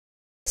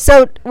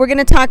So we're going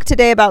to talk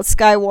today about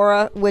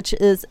Skywara, which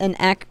is an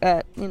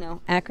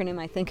acronym.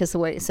 I think is the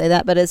way you say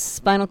that, but it's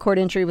spinal cord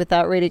injury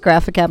without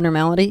radiographic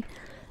abnormality,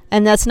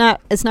 and it's not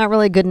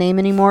really a good name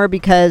anymore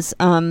because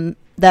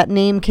that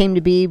name came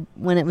to be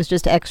when it was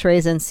just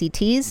X-rays and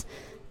CTs,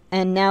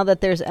 and now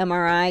that there's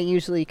MRI,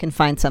 usually you can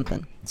find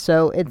something.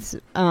 So it's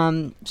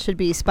should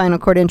be spinal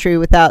cord injury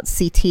without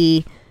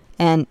CT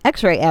and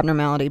X-ray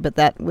abnormality, but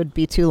that would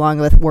be too long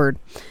of a word.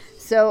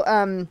 So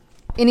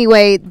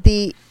anyway,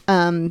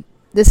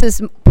 this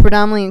is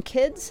predominantly in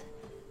kids,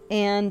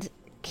 and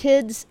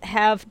kids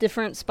have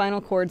different spinal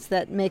cords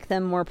that make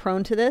them more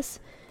prone to this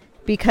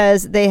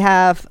because they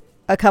have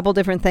a couple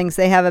different things.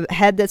 They have a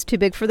head that's too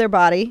big for their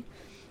body,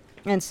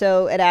 and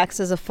so it acts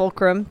as a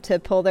fulcrum to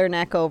pull their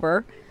neck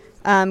over.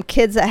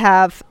 Kids that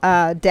have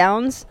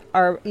Downs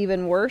are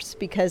even worse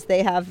because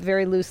they have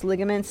very loose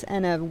ligaments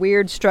and a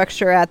weird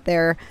structure at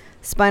their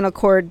spinal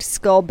cord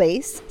skull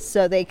base,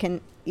 so they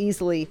can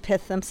easily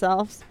pith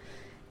themselves.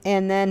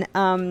 And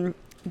then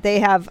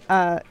they have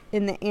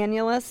in the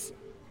annulus,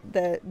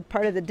 the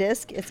part of the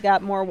disc, it's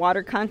got more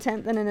water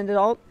content than an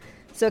adult,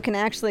 so it can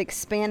actually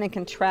expand and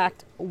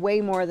contract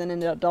way more than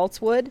an adult's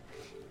would.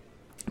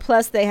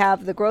 Plus, they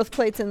have the growth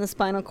plates in the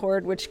spinal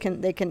cord, which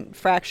they can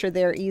fracture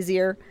there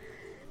easier.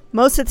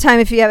 Most of the time,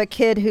 if you have a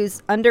kid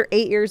who's under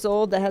 8 years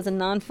old that has a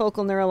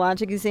non-focal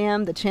neurologic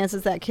exam, the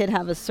chances that kid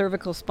have a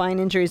cervical spine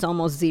injury is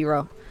almost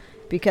zero,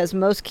 because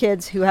most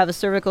kids who have a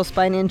cervical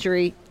spine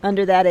injury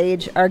under that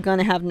age are going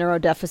to have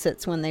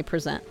neurodeficits when they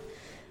present.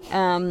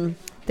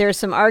 There's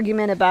some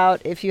argument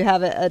about if you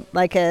have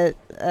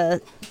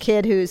a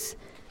kid who's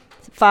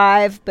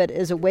 5 but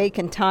is awake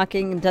and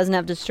talking and doesn't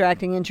have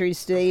distracting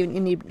injuries, do they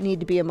need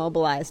to be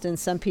immobilized? And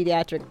some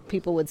pediatric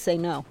people would say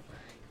no,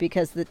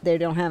 because they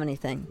don't have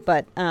anything.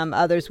 But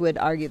others would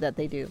argue that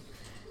they do.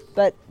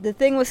 But the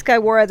thing with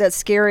Skywara that's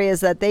scary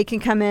is that they can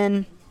come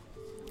in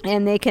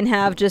and they can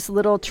have just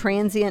little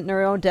transient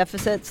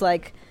neurodeficits,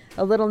 like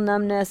a little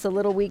numbness, a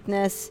little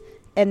weakness,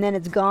 and then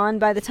it's gone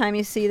by the time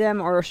you see them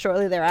or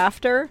shortly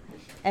thereafter.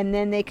 And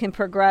then they can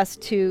progress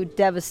to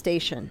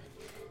devastation.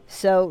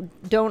 So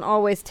don't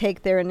always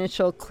take their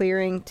initial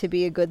clearing to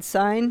be a good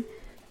sign.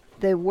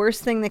 The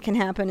worst thing that can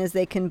happen is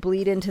they can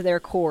bleed into their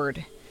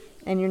cord.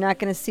 And you're not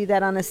going to see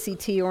that on a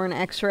CT or an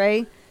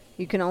X-ray.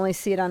 You can only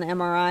see it on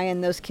MRI,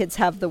 and those kids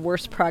have the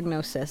worst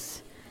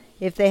prognosis.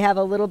 If they have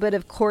a little bit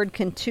of cord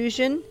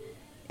contusion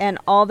and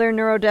all their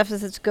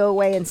neurodeficits go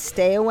away and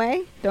stay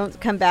away,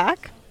 don't come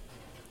back,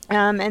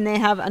 and they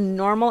have a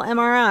normal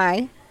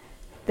MRI,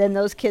 then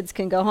those kids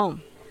can go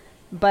home.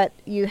 But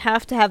you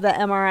have to have the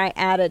MRI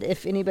added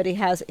if anybody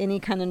has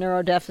any kind of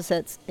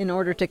neurodeficits in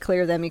order to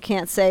clear them. You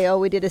can't say, oh,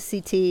 we did a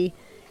CT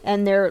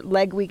and their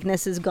leg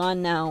weakness is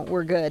gone now,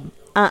 we're good.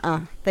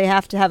 They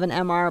have to have an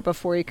MR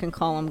before you can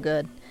call them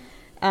good.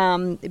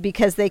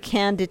 Because they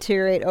can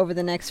deteriorate over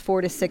the next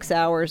 4 to 6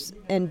 hours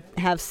and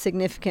have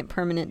significant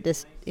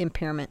permanent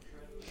impairment.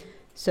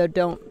 So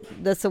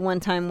that's the one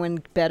time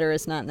when better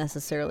is not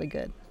necessarily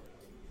good.